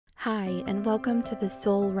Hi, and welcome to the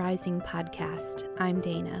Soul Rising podcast. I'm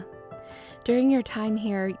Dana. During your time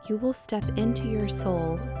here, you will step into your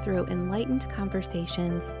soul through enlightened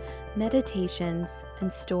conversations, meditations,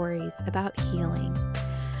 and stories about healing.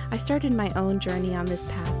 I started my own journey on this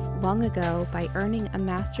path long ago by earning a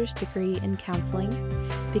master's degree in counseling,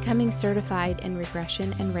 becoming certified in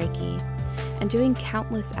regression and Reiki, and doing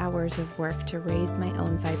countless hours of work to raise my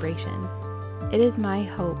own vibration. It is my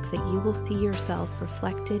hope that you will see yourself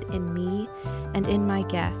reflected in me and in my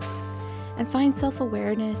guests, and find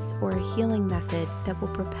self-awareness or a healing method that will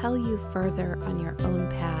propel you further on your own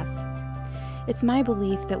path. It's my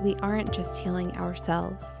belief that we aren't just healing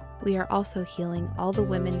ourselves, we are also healing all the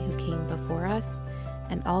women who came before us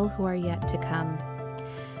and all who are yet to come.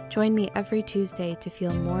 Join me every Tuesday to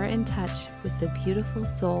feel more in touch with the beautiful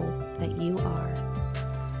soul that you are.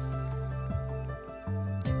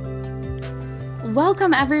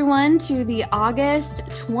 Welcome everyone to the August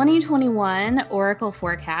 2021 Oracle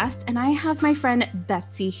Forecast, and I have my friend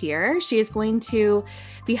Betsy here. She is going to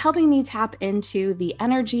be helping me tap into the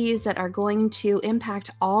energies that are going to impact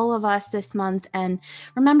all of us this month. And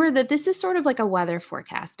remember that this is sort of like a weather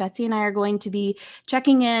forecast. Betsy and I are going to be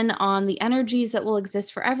checking in on the energies that will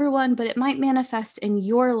exist for everyone, but it might manifest in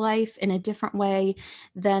your life in a different way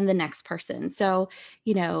than the next person. So,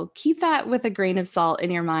 keep that with a grain of salt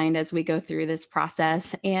in your mind as we go through this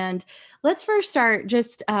process. And let's first start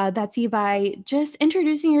Betsy, by just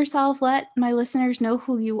introducing yourself. Let my listeners know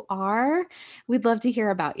who you are. We'd love to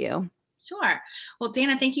hear about you. Sure. Well,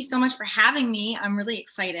 Dana, thank you so much for having me. I'm really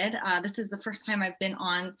excited. This is the first time I've been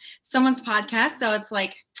on someone's podcast. So it's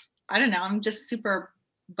like, I don't know, I'm just super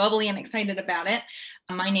bubbly and excited about it.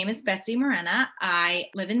 My name is Betsy Merena. I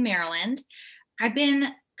live in Maryland. I've been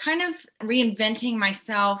kind of reinventing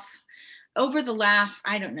myself over the last,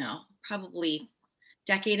 I don't know, probably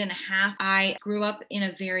decade and a half. I grew up in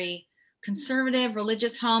a very conservative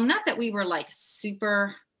religious home. Not that we were like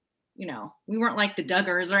super, we weren't like the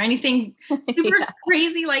Duggars or anything super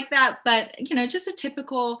crazy like that, but just a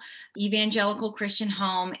typical evangelical Christian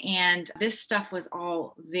home. And this stuff was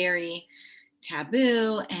all very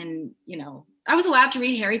taboo. And, I was allowed to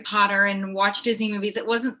read Harry Potter and watch Disney movies. It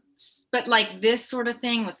wasn't, but like this sort of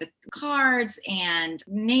thing with the cards and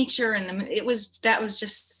nature and that was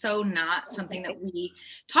just so not something that we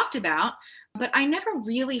talked about. But I never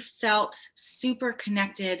really felt super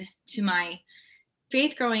connected to my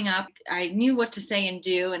faith growing up. I knew what to say and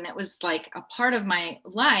do, and it was like a part of my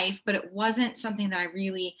life, but it wasn't something that I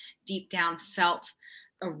really deep down felt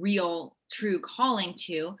a real true calling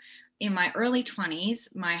to. In my early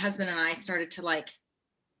 20s, my husband and I started to like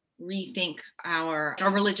rethink our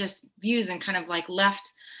religious views and kind of like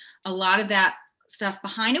left a lot of that stuff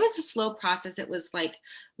behind. It was a slow process. It was like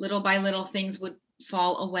little by little things would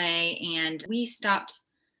fall away, and we stopped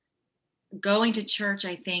going to church,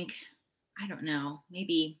 I think, I don't know,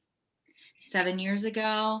 maybe 7 years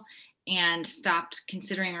ago, and stopped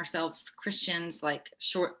considering ourselves Christians like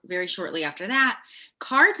very shortly after that.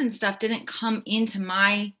 Cards and stuff didn't come into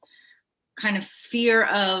my kind of sphere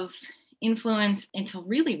of influence until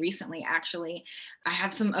really recently. Actually, I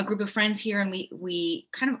have a group of friends here, and we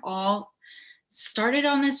kind of all started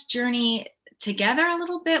on this journey together a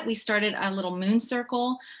little bit. We started a little moon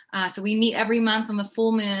circle. So we meet every month on the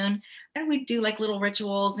full moon, and we do like little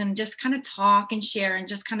rituals and just kind of talk and share and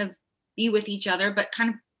just kind of be with each other, but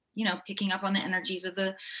kind of, picking up on the energies of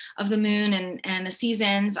the moon and the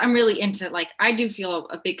seasons. I'm really into, like, I do feel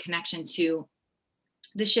a big connection to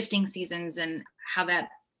the shifting seasons and how that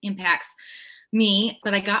impacts me.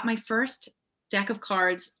 But I got my first deck of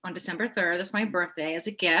cards on December 3rd. That's my birthday, as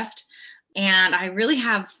a gift. And I really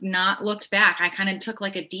have not looked back. I kind of took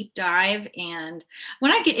like a deep dive. And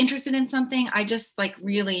when I get interested in something, I just like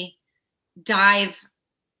really dive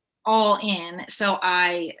all in. So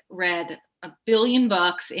I read a billion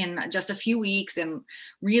books in just a few weeks and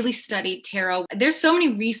really studied tarot. There's so many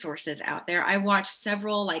resources out there. I watched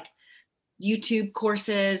several like YouTube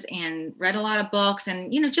courses and read a lot of books,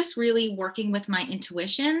 and, just really working with my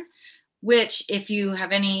intuition, which if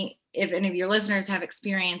any of your listeners have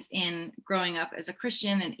experience in growing up as a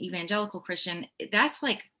Christian, an evangelical Christian, that's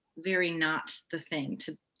like very not the thing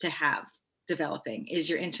to have developing is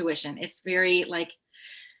your intuition. It's very like,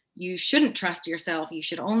 you shouldn't trust yourself. You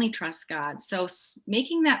should only trust God. So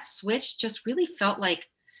making that switch just really felt like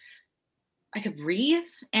I could breathe,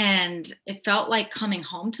 and it felt like coming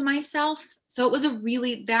home to myself. So it was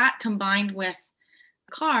that combined with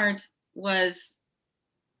cards was,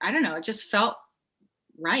 I don't know, it just felt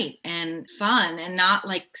right and fun and not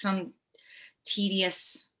like some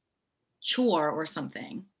tedious chore or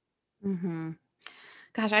something. Mm-hmm.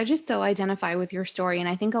 Gosh, I just so identify with your story. And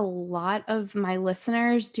I think a lot of my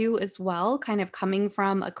listeners do as well, kind of coming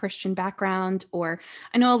from a Christian background, or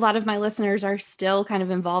I know a lot of my listeners are still kind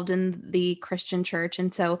of involved in the Christian church.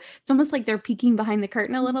 And so it's almost like they're peeking behind the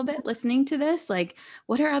curtain a little bit listening to this. Like,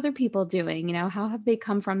 what are other people doing? How have they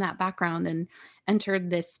come from that background and entered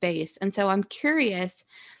this space? And so I'm curious,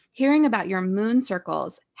 hearing about your moon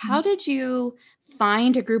circles, how did you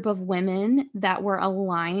find a group of women that were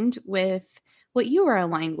aligned with what you were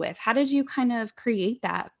aligned with? How did you kind of create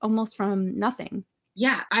that almost from nothing?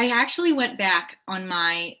 Yeah, I actually went back on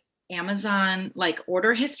my Amazon like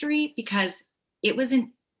order history because it was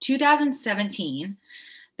in 2017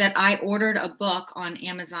 that I ordered a book on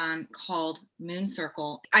Amazon called Moon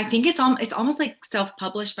Circle. I think it's almost like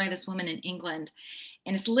self-published by this woman in England,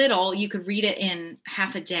 and it's little. You could read it in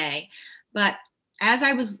half a day. But as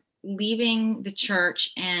I was leaving the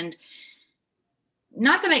church, and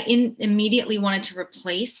not that immediately wanted to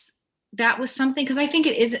replace that with something, because I think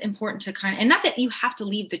it is important to kind of, and not that you have to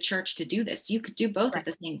leave the church to do this. You could do both at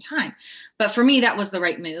the same time. But for me, that was the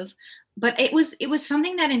right move. But it was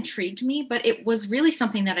something that intrigued me, but it was really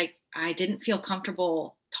something that I didn't feel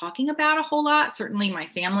comfortable talking about a whole lot. Certainly my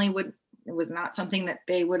family it was not something that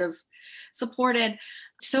they would have supported.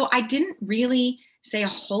 So I didn't really say a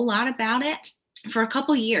whole lot about it for a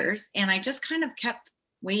couple years. And I just kind of kept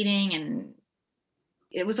waiting, and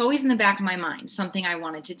it was always in the back of my mind, something I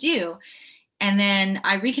wanted to do. And then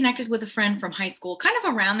I reconnected with a friend from high school, kind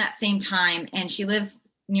of around that same time, and she lives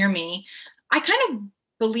near me. I kind of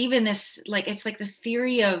believe in this, like, it's like the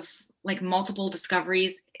theory of like multiple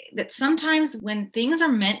discoveries, that sometimes when things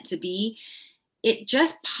are meant to be, it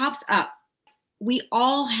just pops up. We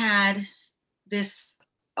all had this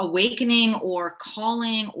awakening or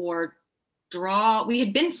calling or draw. We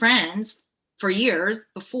had been friends for years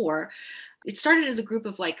before. It started as a group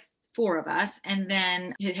of like four of us, and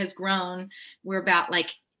then it has grown. We're about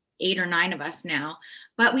like 8 or 9 of us now,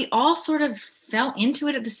 but we all sort of fell into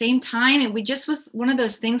it at the same time. And we just was one of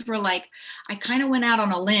those things where like, I kind of went out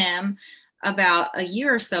on a limb about a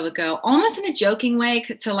year or so ago, almost in a joking way,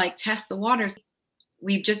 to like test the waters.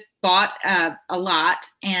 We just bought a lot,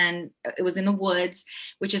 and it was in the woods,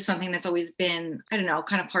 which is something that's always been, I don't know,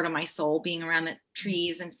 kind of part of my soul, being around the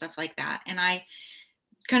trees and stuff like that. And I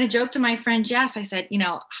kind of joked to my friend Jess, I said,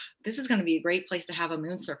 this is going to be a great place to have a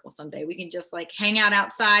moon circle someday. We can just like hang out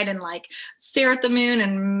outside and like stare at the moon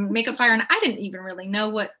and make a fire. And I didn't even really know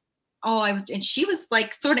what all I was, and she was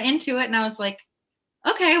like sort of into it. And I was like,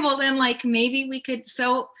 okay, well then like maybe we could.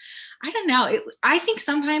 So I don't know. I think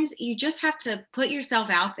sometimes you just have to put yourself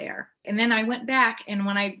out there. And then I went back, and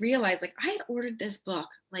when I realized like I had ordered this book,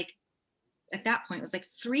 like at that point, it was like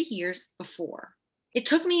 3 years before. It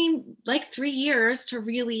took me like 3 years to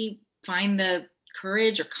really find the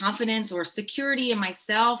courage or confidence or security in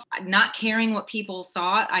myself, not caring what people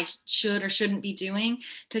thought I should or shouldn't be doing,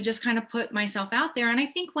 to just kind of put myself out there. And I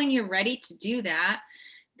think when you're ready to do that,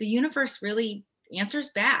 the universe really answers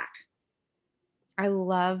back. I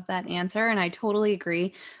love that answer. And I totally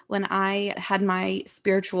agree. When I had my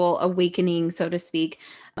spiritual awakening, so to speak,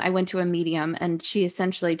 I went to a medium, and she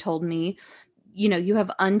essentially told me, you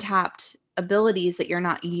have untapped abilities that you're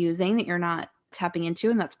not using, that you're not tapping into.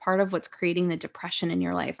 And that's part of what's creating the depression in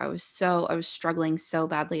your life. I was struggling so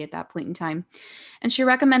badly at that point in time. And she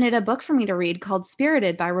recommended a book for me to read called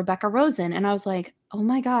Spirited by Rebecca Rosen. And I was like, oh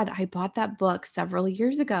my God, I bought that book several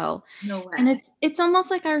years ago. No And way. it's almost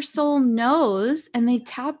like our soul knows, and they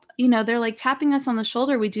tap, they're like tapping us on the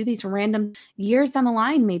shoulder. We do these random years down the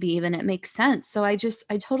line, maybe even it makes sense. So I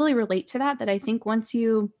totally relate to that I think once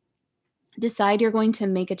you decide you're going to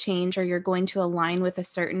make a change, or you're going to align with a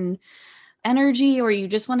certain energy, or you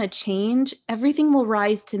just want to change, everything will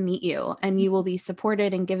rise to meet you, and you will be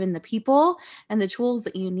supported and given the people and the tools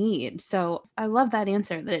that you need. So I love that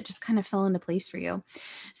answer, that it just kind of fell into place for you.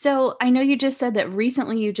 So I know you just said that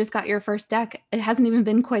recently you just got your first deck. It hasn't even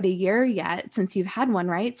been quite a year yet since you've had one,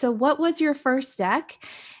 right? So what was your first deck?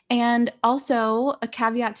 And also a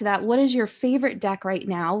caveat to that, what is your favorite deck right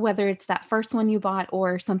now, whether it's that first one you bought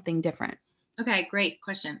or something different? Okay, great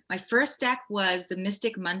question. My first deck was the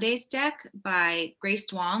Mystic Mondays deck by Grace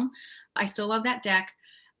Duong. I still love that deck.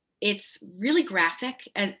 It's really graphic,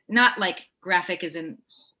 as not like graphic as in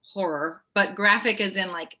horror, but graphic as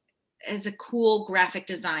in like as a cool graphic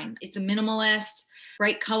design. It's a minimalist,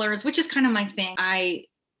 bright colors, which is kind of my thing. I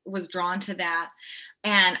was drawn to that,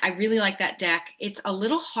 and I really like that deck. It's a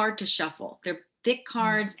little hard to shuffle. They're thick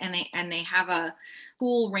cards, and they have a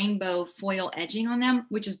cool rainbow foil edging on them,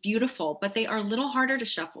 which is beautiful, but they are a little harder to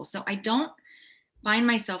shuffle. So I don't find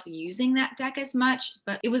myself using that deck as much,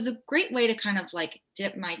 but it was a great way to kind of like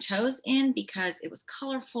dip my toes in because it was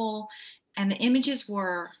colorful and the images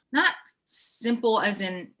were not simple as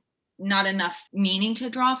in not enough meaning to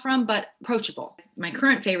draw from, but approachable. My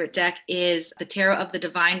current favorite deck is the Tarot of the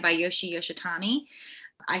Divine by Yoshi Yoshitani.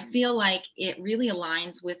 I feel like it really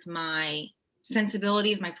aligns with my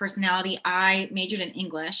sensibilities, my personality. I majored in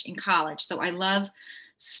English in college, so I love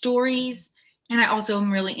stories. And I also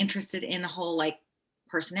am really interested in the whole like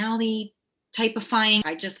personality typifying.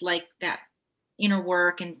 I just like that inner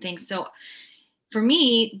work and things. So for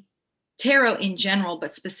me, tarot in general,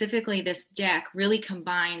 but specifically this deck really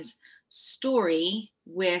combines story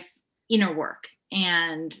with inner work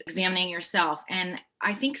and examining yourself. And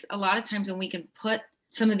I think a lot of times when we can put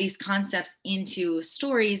some of these concepts into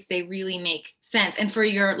stories, they really make sense. And for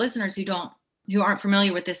your listeners who aren't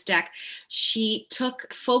familiar with this deck, she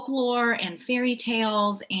took folklore and fairy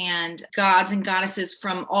tales and gods and goddesses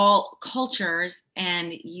from all cultures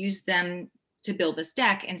and used them to build this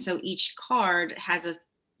deck. And so each card has a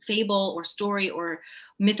fable or story or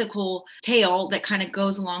mythical tale that kind of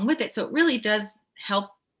goes along with it. So it really does help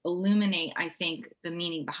illuminate, I think, the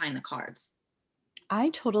meaning behind the cards. I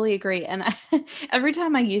totally agree. And every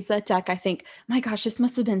time I use that deck, I think, my gosh, this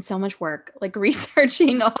must have been so much work, like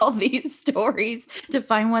researching all these stories to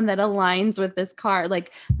find one that aligns with this card.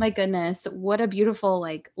 Like, my goodness, what a beautiful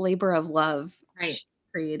like labor of love Right. she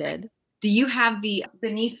created. Do you have the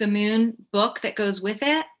Beneath the Moon book that goes with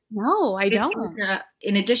it? No, I don't.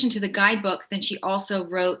 In addition to the guidebook, then she also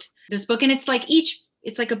wrote this book, and it's like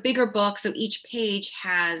a bigger book. So each page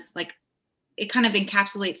has like, it kind of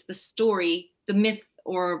encapsulates the story, the myth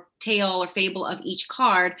or tale or fable of each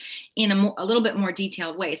card in a little bit more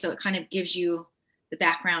detailed way. So it kind of gives you the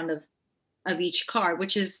background of each card,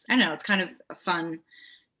 which is, I don't know, it's kind of a fun,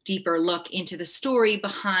 deeper look into the story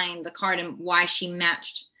behind the card and why she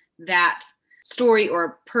matched that story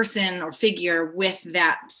or person or figure with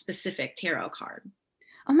that specific tarot card.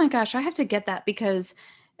 Oh my gosh, I have to get that because,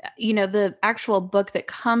 the actual book that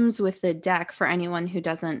comes with the deck for anyone who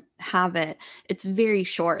doesn't have it, it's very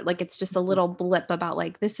short. Like it's just a little blip about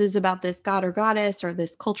like, this is about this god or goddess or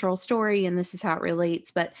this cultural story, and this is how it relates.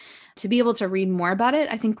 But to be able to read more about it,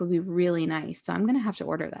 I think would be really nice. So I'm going to have to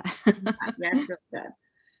order that. Yeah, it's really good.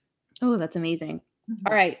 Oh, that's amazing.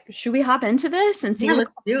 All right. Should we hop into this and see Yeah, what's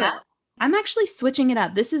let's do it. I'm actually switching it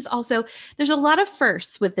up. This is also, there's a lot of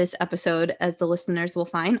firsts with this episode, as the listeners will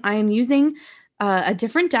find. I am using a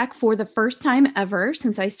different deck for the first time ever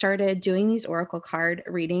since I started doing these Oracle card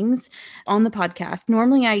readings on the podcast.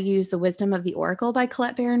 Normally, I use the Wisdom of the Oracle by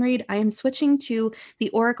Colette Baron Reid. I am switching to the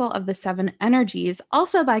Oracle of the Seven Energies,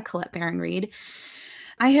 also by Colette Baron Reid.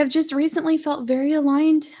 I have just recently felt very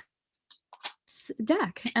aligned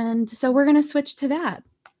deck, and so we're going to switch to that.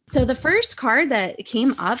 So the first card that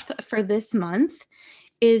came up for this month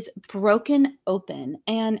is Broken Open.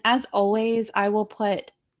 And as always, I will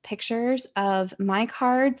put pictures of my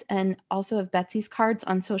cards and also of Betsy's cards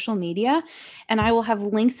on social media. And I will have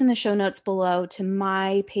links in the show notes below to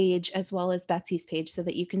my page as well as Betsy's page so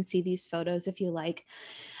that you can see these photos if you like.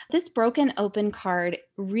 This Broken Open card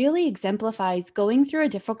really exemplifies going through a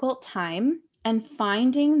difficult time and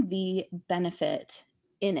finding the benefit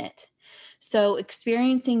in it. So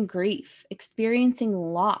experiencing grief, experiencing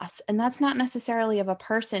loss, and that's not necessarily of a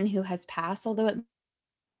person who has passed, although it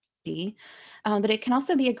be, but it can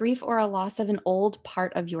also be a grief or a loss of an old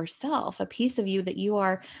part of yourself, a piece of you that you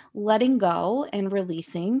are letting go and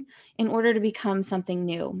releasing in order to become something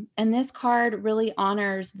new. And this card really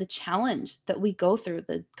honors the challenge that we go through,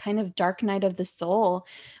 the kind of dark night of the soul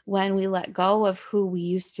when we let go of who we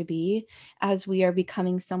used to be as we are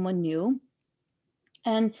becoming someone new.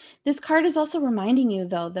 And this card is also reminding you,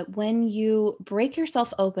 though, that when you break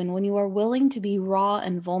yourself open, when you are willing to be raw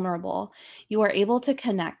and vulnerable, you are able to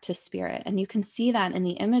connect to spirit. And you can see that in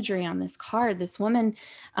the imagery on this card. This woman,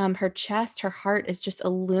 her chest, her heart is just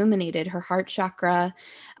illuminated. Her heart chakra,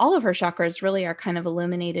 all of her chakras really are kind of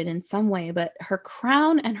illuminated in some way, but her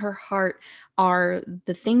crown and her heart are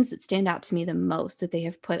the things that stand out to me the most, that they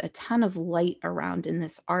have put a ton of light around in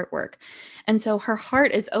this artwork. And so her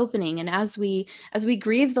heart is opening. And as we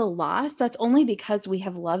grieve the loss, that's only because we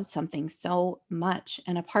have loved something so much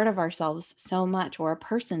and a part of ourselves so much, or a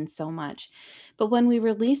person so much. But when we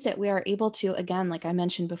release it, we are able to, again, like I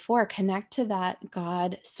mentioned before, connect to that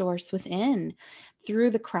God source within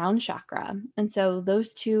through the crown chakra. And so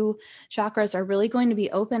those two chakras are really going to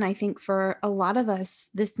be open, I think, for a lot of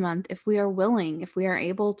us this month, if we are willing, if we are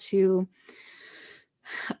able to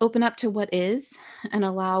open up to what is and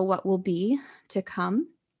allow what will be to come.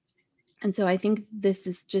 And so I think this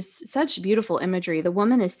is just such beautiful imagery. The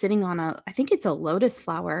woman is sitting on I think it's a lotus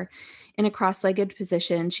flower in a cross-legged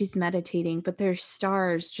position. She's meditating, but there's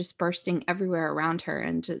stars just bursting everywhere around her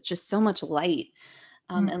and just so much light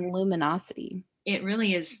and luminosity. It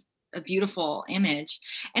really is a beautiful image.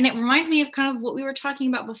 And it reminds me of kind of what we were talking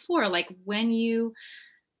about before. Like when you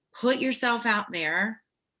put yourself out there,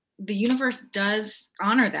 the universe does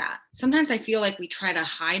honor that. Sometimes I feel like we try to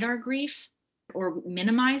hide our grief or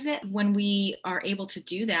minimize it. When we are able to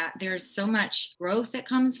do that, there's so much growth that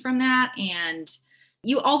comes from that. And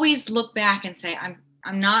you always look back and say,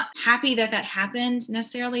 I'm not happy that that happened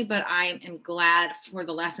necessarily, but I am glad for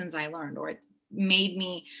the lessons I learned, or it made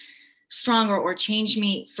me stronger or changed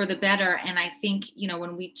me for the better. And I think,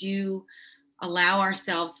 when we do allow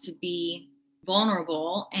ourselves to be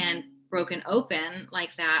vulnerable and broken open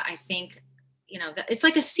like that, I think, that it's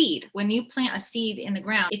like a seed. When you plant a seed in the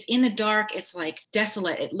ground, it's in the dark, it's like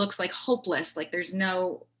desolate, it looks like hopeless, like there's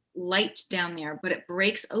no light down there, but it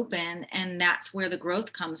breaks open, and that's where the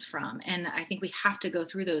growth comes from. And I think we have to go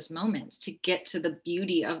through those moments to get to the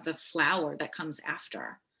beauty of the flower that comes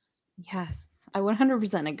after. Yes, I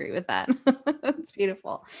 100% agree with that. That's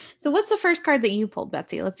beautiful. So what's the first card that you pulled,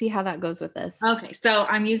 Betsy? Let's see how that goes with this. Okay, so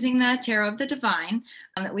I'm using the Tarot of the Divine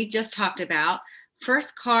that we just talked about.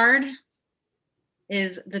 First card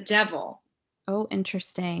is the Devil. Oh,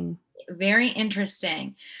 interesting. Very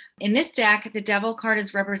interesting. In this deck, the Devil card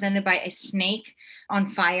is represented by a snake on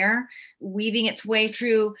fire, weaving its way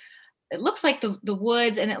through, it looks like the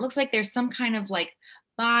woods, and it looks like there's some kind of like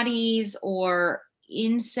bodies or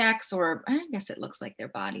insects, or I guess it looks like their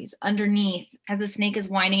bodies underneath as the snake is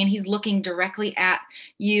winding, and he's looking directly at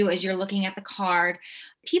you as you're looking at the card.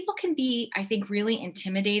 People can be, I think, really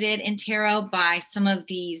intimidated in tarot by some of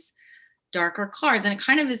these darker cards, and it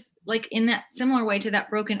kind of is like in that similar way to that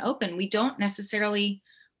broken open. We don't necessarily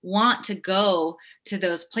want to go to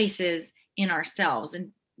those places in ourselves,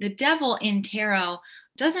 and the devil in tarot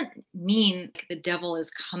doesn't mean the devil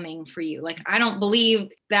is coming for you. Like, I don't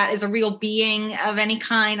believe that is a real being of any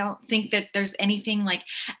kind. I don't think that there's anything like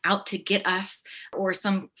out to get us or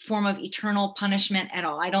some form of eternal punishment at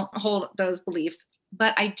all. I don't hold those beliefs.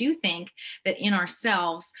 But I do think that in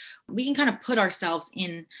ourselves, we can kind of put ourselves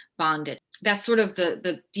in bondage. That's sort of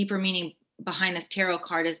the deeper meaning behind this tarot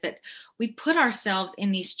card, is that we put ourselves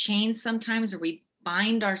in these chains sometimes, or we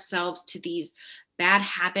bind ourselves to these bad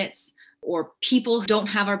habits, or people who don't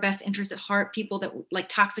have our best interest at heart, people that like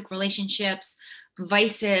toxic relationships,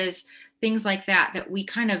 vices, things like that, that we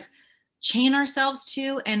kind of chain ourselves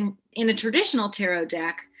to. And in a traditional tarot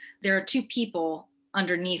deck, there are two people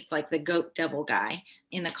underneath, like the goat devil guy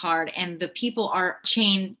in the card, and the people are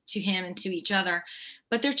chained to him and to each other,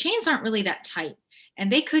 but their chains aren't really that tight,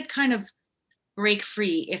 and they could kind of break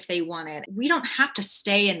free if they wanted. We don't have to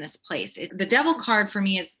stay in this place. The devil card for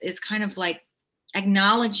me is kind of like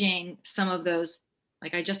acknowledging some of those,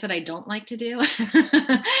 like I just said, I don't like to do,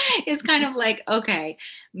 is kind of like, okay,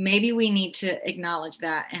 maybe we need to acknowledge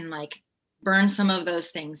that and like burn some of those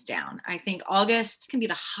things down. I think August can be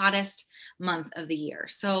the hottest month of the year.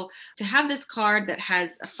 So to have this card that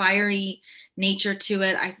has a fiery nature to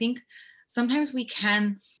it, I think sometimes we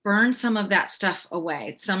can burn some of that stuff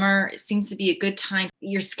away. Summer seems to be a good time.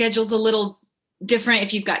 Your schedule's a little different.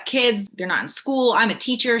 If you've got kids, they're not in school. I'm a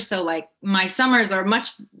teacher, so like my summers are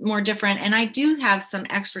much more different. And I do have some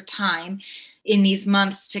extra time in these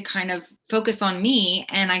months to kind of focus on me.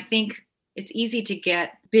 And I think it's easy to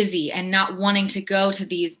get busy and not wanting to go to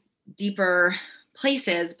these deeper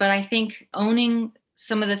places. But I think owning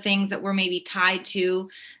some of the things that we're maybe tied to,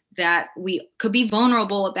 that we could be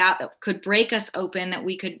vulnerable about, that could break us open, that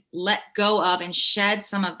we could let go of and shed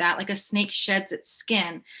some of that, like a snake sheds its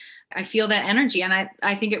skin. I feel that energy. And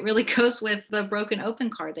I think it really goes with the broken open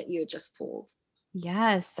card that you had just pulled.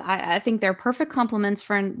 Yes, I think they're perfect complements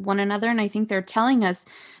for one another. And I think they're telling us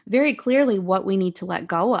very clearly what we need to let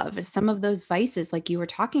go of is some of those vices, like you were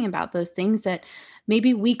talking about, those things that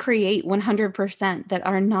maybe we create 100% that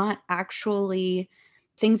are not actually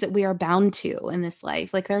things that we are bound to in this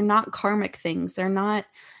life. Like they're not karmic things. They're not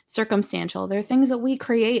circumstantial. They're things that we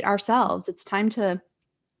create ourselves. It's time to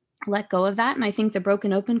let go of that. And I think the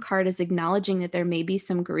broken open card is acknowledging that there may be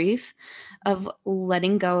some grief of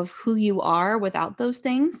letting go of who you are without those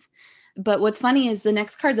things. But what's funny is the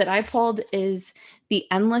next card that I pulled is the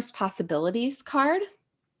endless possibilities card.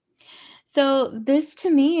 So this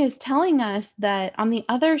to me is telling us that on the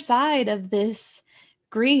other side of this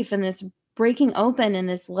grief and this breaking open and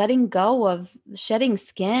this letting go of shedding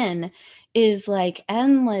skin is like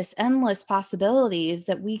endless possibilities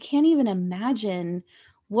that we can't even imagine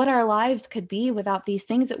what our lives could be without these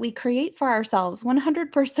things that we create for ourselves.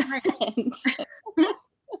 100%. Right.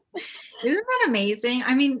 Isn't that amazing?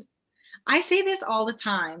 I mean, I say this all the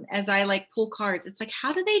time as I like pull cards. It's like,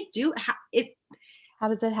 how do they do it? How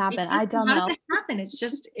does it happen? I don't How does know. it happen? It's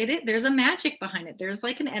just there's a magic behind it. There's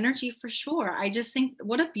like an energy for sure. I just think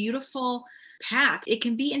what a beautiful path. It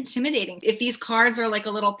can be intimidating if these cards are like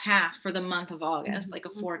a little path for the month of August, like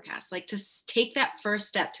a forecast, like to take that first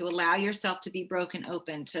step to allow yourself to be broken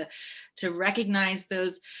open, to recognize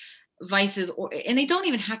those vices, and they don't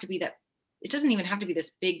even have to be that. It doesn't even have to be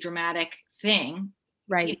this big dramatic thing.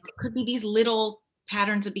 Right. It could be these little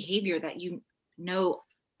patterns of behavior that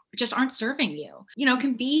just aren't serving you.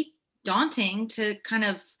 Can be daunting to kind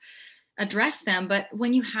of address them, but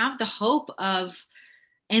when you have the hope of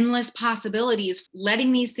endless possibilities,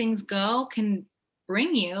 letting these things go can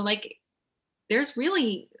bring you like, there's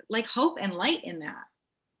really like hope and light in that.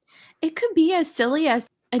 It could be as silly as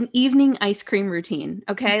an evening ice cream routine.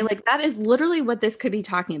 Okay. Like that is literally what this could be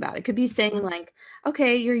talking about. It could be saying like,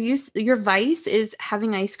 okay, your vice is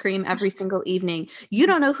having ice cream every single evening. You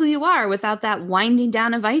don't know who you are without that winding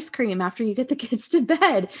down of ice cream after you get the kids to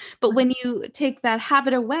bed. But when you take that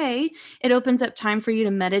habit away, it opens up time for you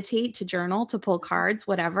to meditate, to journal, to pull cards,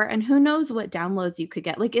 whatever. And who knows what downloads you could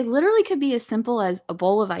get. Like it literally could be as simple as a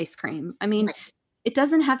bowl of ice cream. I mean, Right. it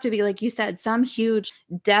doesn't have to be, like you said, some huge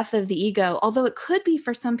death of the ego, although it could be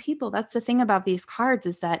for some people. That's the thing about these cards,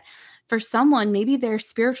 is that for someone, maybe their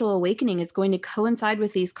spiritual awakening is going to coincide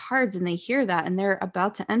with these cards, and they hear that and they're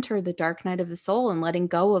about to enter the dark night of the soul and letting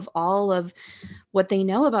go of all of what they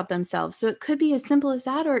know about themselves. So it could be as simple as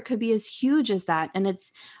that, or it could be as huge as that. And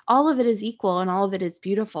it's all of it is equal, and all of it is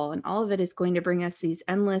beautiful, and all of it is going to bring us these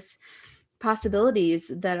endless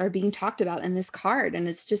possibilities that are being talked about in this card. And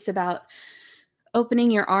it's just about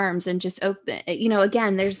opening your arms and just open,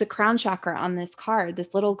 again, there's the crown chakra on this card.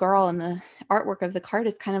 This little girl, and the artwork of the card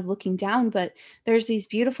is kind of looking down, but there's these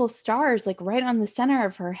beautiful stars like right on the center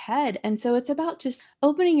of her head. And so it's about just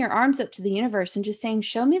opening your arms up to the universe and just saying,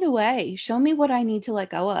 show me the way, show me what I need to let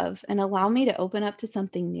go of, and allow me to open up to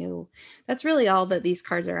something new. That's really all that these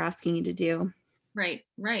cards are asking you to do. Right.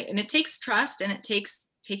 And it takes trust, and it takes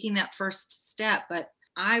taking that first step. But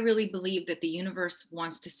I really believe that the universe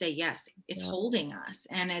wants to say yes. It's holding us.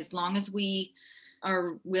 And as long as we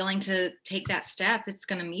are willing to take that step, it's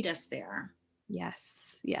going to meet us there.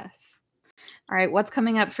 Yes. All right. What's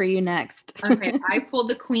coming up for you next? Okay. I pulled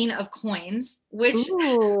the Queen of Coins, which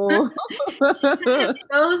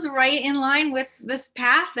goes right in line with this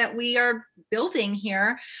path that we are building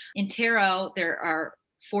here. In tarot, there are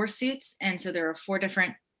 4 suits. And so there are 4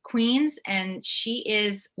 different queens. And she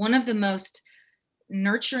is one of the most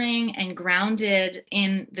nurturing and grounded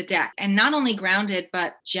in the deck, and not only grounded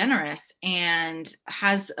but generous, and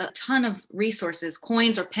has a ton of resources.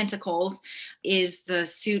 Coins or pentacles is the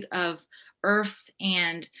suit of earth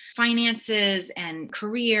and finances and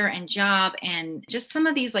career and job, and just some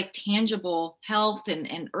of these like tangible health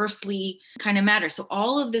and earthly kind of matters. So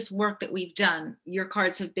all of this work that we've done, your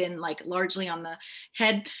cards have been like largely on the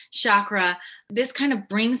head chakra. This kind of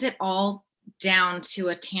brings it all down to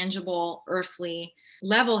a tangible earthly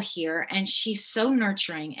level here. And she's so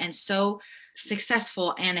nurturing and so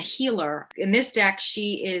successful and a healer. In this deck,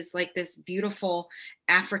 she is like this beautiful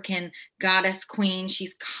African goddess queen.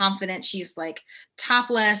 She's confident. She's like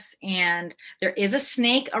topless, and there is a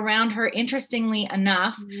snake around her, interestingly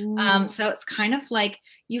enough. So it's kind of like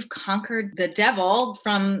you've conquered the devil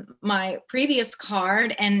from my previous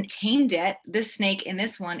card and tamed it. This snake in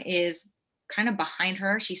this one is kind of behind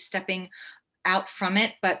her. She's stepping out from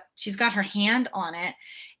it, but she's got her hand on it,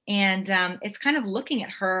 and it's kind of looking at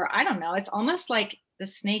her. I don't know. It's almost like the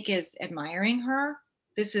snake is admiring her.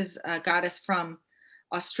 This is a goddess from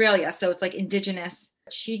Australia, so it's like indigenous.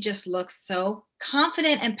 She just looks so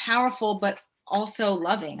confident and powerful, but also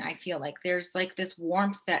loving. I feel like there's like this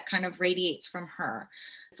warmth that kind of radiates from her.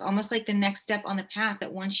 It's almost like the next step on the path,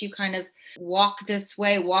 that once you kind of walk this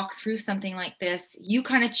way, walk through something like this, you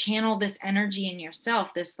kind of channel this energy in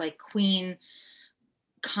yourself, this like queen,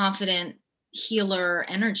 confident healer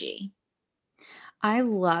energy. I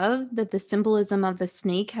love that the symbolism of the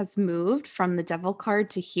snake has moved from the devil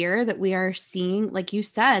card to here, that we are seeing, like you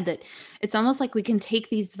said, that it's almost like we can take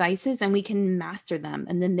these vices and we can master them.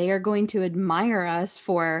 And then they are going to admire us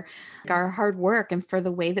for our hard work and for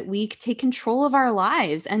the way that we take control of our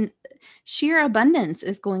lives. And sheer abundance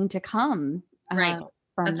is going to come Right.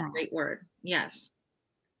 from That's that. a great word. Yes.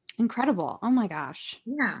 Incredible. Oh my gosh.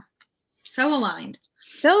 Yeah. So aligned.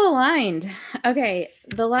 So aligned. Okay,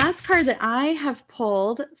 the last card that I have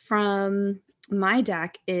pulled from my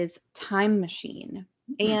deck is Time Machine.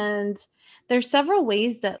 Mhm. And there's several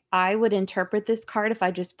ways that I would interpret this card if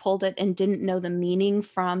I just pulled it and didn't know the meaning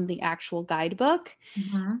from the actual guidebook.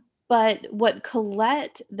 Mhm. But what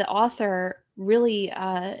Colette, the author, really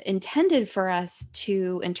intended for us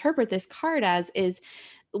to interpret this card as is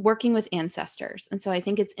working with ancestors. And so I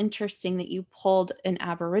think it's interesting that you pulled an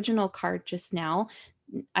Aboriginal card just now.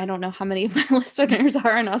 I don't know how many of my listeners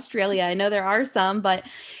are in Australia. I know there are some, but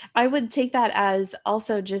I would take that as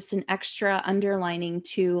also just an extra underlining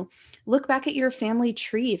to look back at your family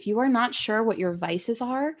tree. If you are not sure what your vices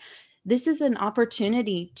are, this is an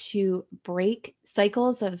opportunity to break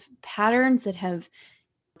cycles of patterns that have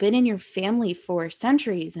been in your family for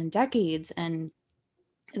centuries and decades. And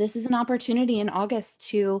this is an opportunity in August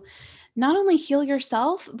to not only heal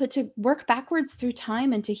yourself, but to work backwards through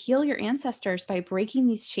time and to heal your ancestors by breaking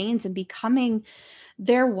these chains and becoming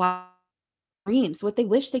their dreams, what they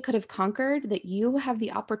wish they could have conquered, that you have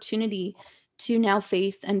the opportunity to now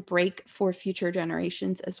face and break for future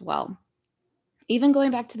generations as well. Even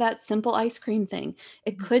going back to that simple ice cream thing,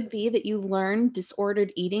 it could be that you learn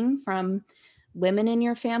disordered eating from women in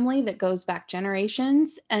your family that goes back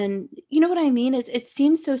generations. And you know what I mean? It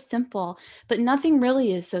seems so simple, but nothing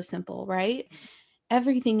really is so simple, right?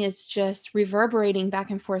 Everything is just reverberating back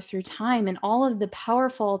and forth through time, and all of the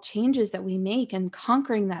powerful changes that we make and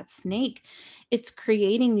conquering that snake, it's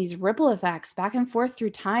creating these ripple effects back and forth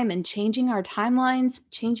through time and changing our timelines,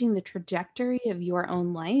 changing the trajectory of your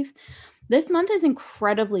own life. This month is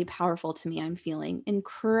incredibly powerful to me. I'm feeling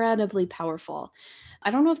incredibly powerful. I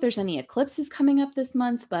don't know if there's any eclipses coming up this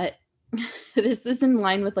month, but this is in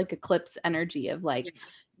line with like eclipse energy of Yeah. like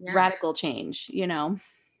Yeah. radical change, you know?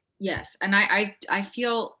 Yes. And I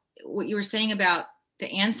feel what you were saying about the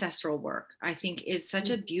ancestral work, I think is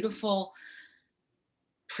such a beautiful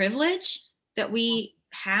privilege that we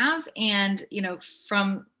have. And,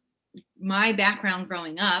 from my background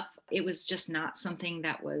growing up, it was just not something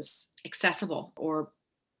that was accessible or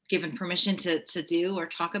given permission to do or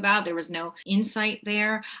talk about. There was no insight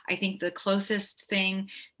there. I think the closest thing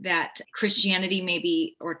that Christianity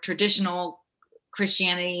maybe, or traditional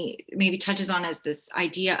Christianity maybe touches on, is this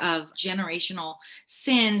idea of generational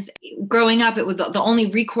sins. Growing up, it was the only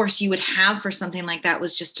recourse you would have for something like that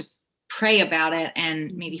was just to pray about it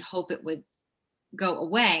and maybe Mhm. hope it would go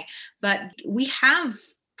away. But we have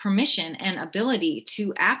permission and ability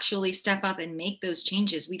to actually step up and make those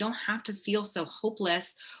changes. We don't have to feel so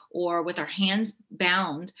hopeless or with our hands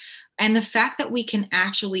bound. And the fact that we can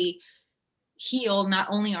actually heal not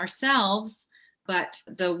only ourselves, but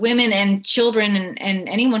the women and children and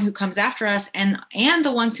anyone who comes after us, and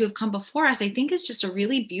the ones who have come before us, I think is just a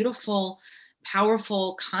really beautiful,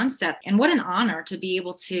 powerful concept. And what an honor to be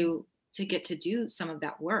able to get to do some of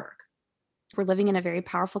that work. We're living in a very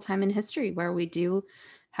powerful time in history where we do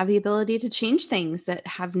have the ability to change things that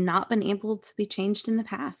have not been able to be changed in the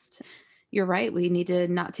past. You're right. We need to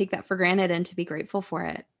not take that for granted and to be grateful for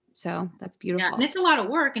it. So that's Yeah, and beautiful. it's a lot of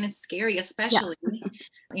work and it's scary, Yeah. especially,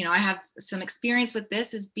 I have some experience with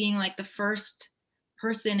this as being like the first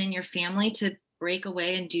person in your family to break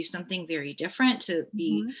away and do something very different, to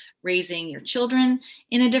be Mhm. raising your children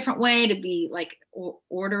in a different way, to be like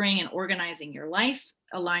ordering and organizing your life,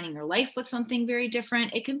 aligning your life with something very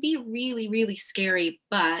different. It can be really, really scary,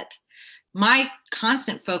 but my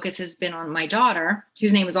constant focus has been on my daughter,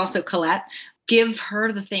 whose name is also Colette. Give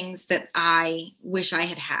her the things that I wish I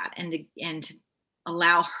had had, and to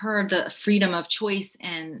allow her the freedom of choice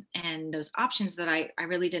and those options that I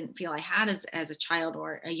really didn't feel I had as a child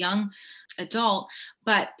or a young adult.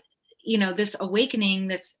 But this awakening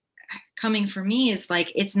that's coming for me is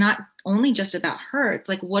like, it's not only just about her. It's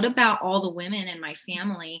like, what about all the women in my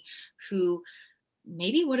family who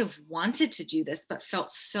maybe would have wanted to do this but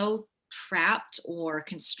felt so trapped or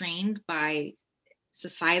constrained by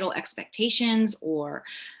societal expectations or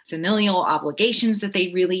familial obligations that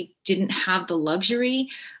they really didn't have the luxury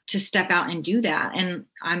to step out and do that. And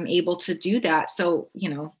I'm able to do that. So,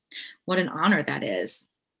 what an honor that is.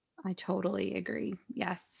 I totally agree.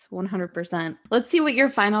 Yes, 100%. Let's see what your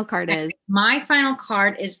final card is. My final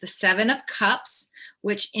card is the Seven of Cups,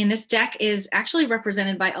 which in this deck is actually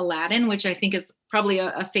represented by Aladdin, which I think is probably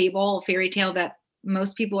a fable, a fairy tale that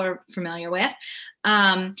most people are familiar with.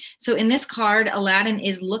 So in this card, Aladdin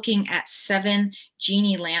is looking at seven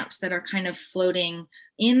genie lamps that are kind of floating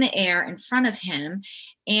in the air in front of him.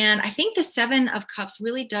 And I think the Seven of Cups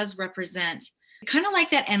really does represent kind of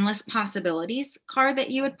like that endless possibilities card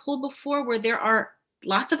that you had pulled before, where there are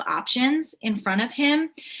lots of options in front of him,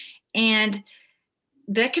 and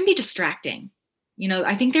that can be distracting.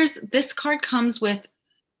 I think this card comes with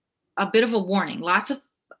a bit of a warning. Lots of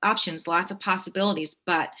options, lots of possibilities,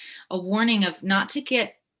 but a warning of not to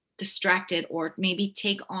get distracted or maybe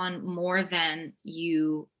take on more than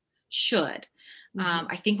you should.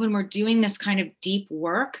 I think when we're doing this kind of deep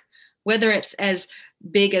work, whether it's as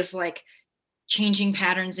big as like changing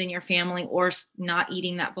patterns in your family or not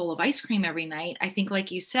eating that bowl of ice cream every night, I think,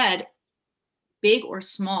 like you said, big or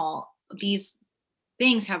small, these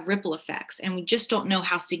things have ripple effects, and we just don't know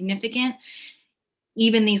how significant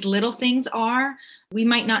even these little things are. We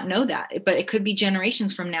might not know that, but it could be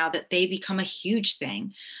generations from now that they become a huge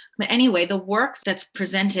thing. But anyway, the work that's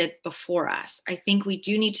presented before us, I think we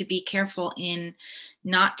do need to be careful in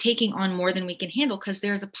not taking on more than we can handle, because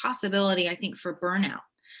there's a possibility, I think, for burnout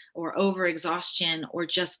or overexhaustion or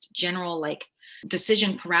just general like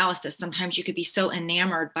decision paralysis. Sometimes you could be so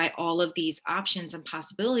enamored by all of these options and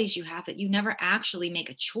possibilities you have that you never actually make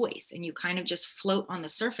a choice, and you kind of just float on the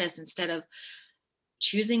surface instead of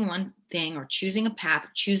choosing one thing or choosing a path,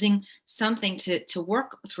 or choosing something to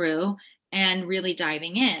work through and really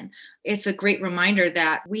diving in. It's a great reminder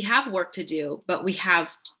that we have work to do, but we have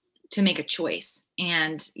to make a choice.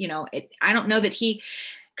 And, I don't know that he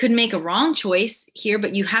could make a wrong choice here,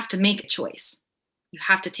 but you have to make a choice. You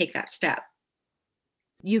have to take that step.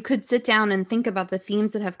 You could sit down and think about the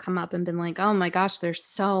themes that have come up and been like, oh my gosh, there's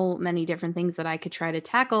so many different things that I could try to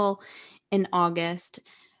tackle in August.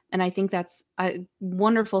 And I think that's a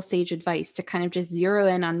wonderful sage advice to kind of just zero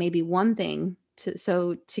in on maybe one thing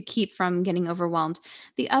to keep from getting overwhelmed.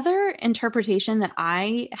 The other interpretation that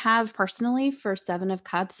I have personally for Seven of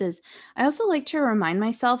Cups is I also like to remind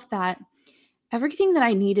myself that everything that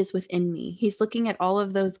I need is within me. He's looking at all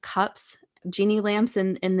of those cups, genie lamps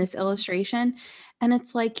in this illustration. And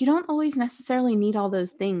it's like, you don't always necessarily need all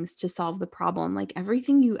those things to solve the problem. Like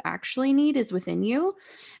everything you actually need is within you.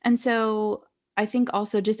 And so I think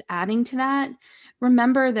also just adding to that,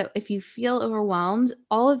 remember that if you feel overwhelmed,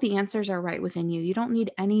 all of the answers are right within you. You don't need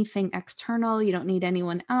anything external. You don't need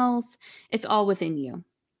anyone else. It's all within you.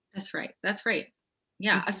 That's right. That's right.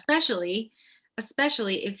 Yeah. Mhm.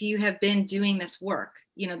 Especially if you have been doing this work,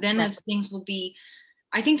 then Right. those things will be,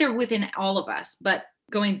 I think they're within all of us. But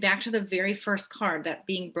going back to the very first card, that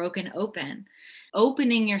being broken open,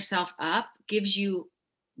 opening yourself up gives you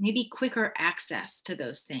maybe quicker access to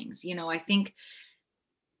those things. I think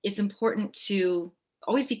it's important to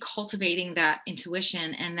always be cultivating that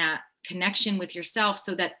intuition and that connection with yourself,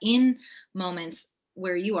 so that in moments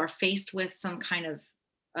where you are faced with some kind of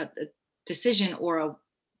a decision or a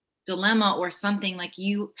dilemma or something, like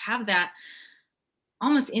you have that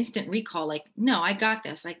almost instant recall, like, no, I got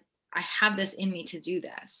this. Like, I have this in me to do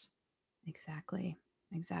this. Exactly.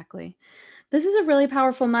 Exactly. This is a really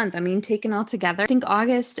powerful month. I mean, taken all together, I think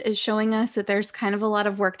August is showing us that there's kind of a lot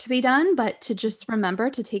of work to be done, but to just remember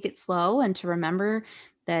to take it slow and to remember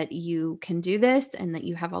that you can do this and that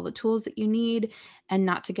you have all the tools that you need, and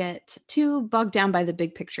not to get too bogged down by the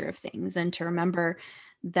big picture of things, and to remember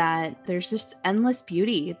that there's just endless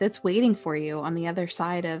beauty that's waiting for you on the other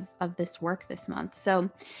side of this work this month. So,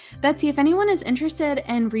 Betsy, if anyone is interested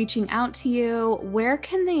in reaching out to you, where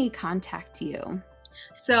can they contact you?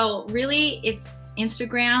 So really, it's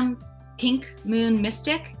Instagram, Pink Moon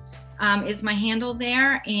Mystic is my handle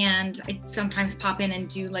there. And I sometimes pop in and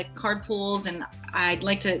do like card pulls, and I'd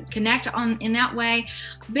like to connect in that way.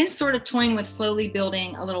 I've been sort of toying with slowly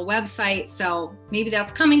building a little website, so maybe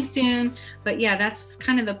that's coming soon. But yeah, that's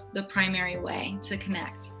kind of the primary way to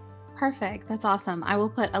connect. Perfect. That's awesome. I will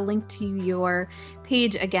put a link to your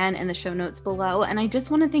page again in the show notes below. And I just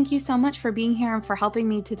want to thank you so much for being here and for helping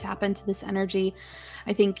me to tap into this energy.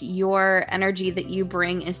 I think your energy that you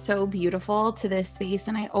bring is so beautiful to this space.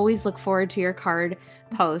 And I always look forward to your card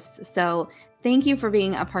posts. So thank you for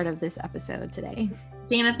being a part of this episode today.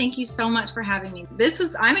 Dana, thank you so much for having me.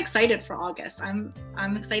 I'm excited for August. I'm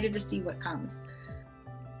excited to see what comes.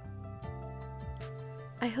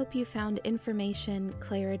 I hope you found information,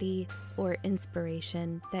 clarity, or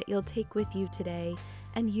inspiration that you'll take with you today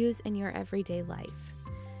and use in your everyday life.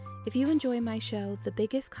 If you enjoy my show, the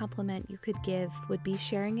biggest compliment you could give would be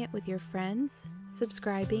sharing it with your friends,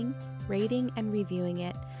 subscribing, rating, and reviewing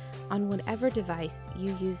it on whatever device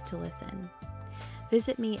you use to listen.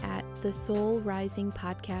 Visit me at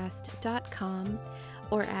thesoulrisingpodcast.com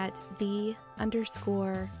or at _Soul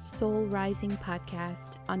Rising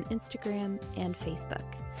Podcast on Instagram and Facebook.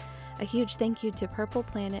 A huge thank you to Purple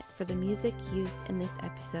Planet for the music used in this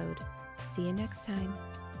episode. See you next time.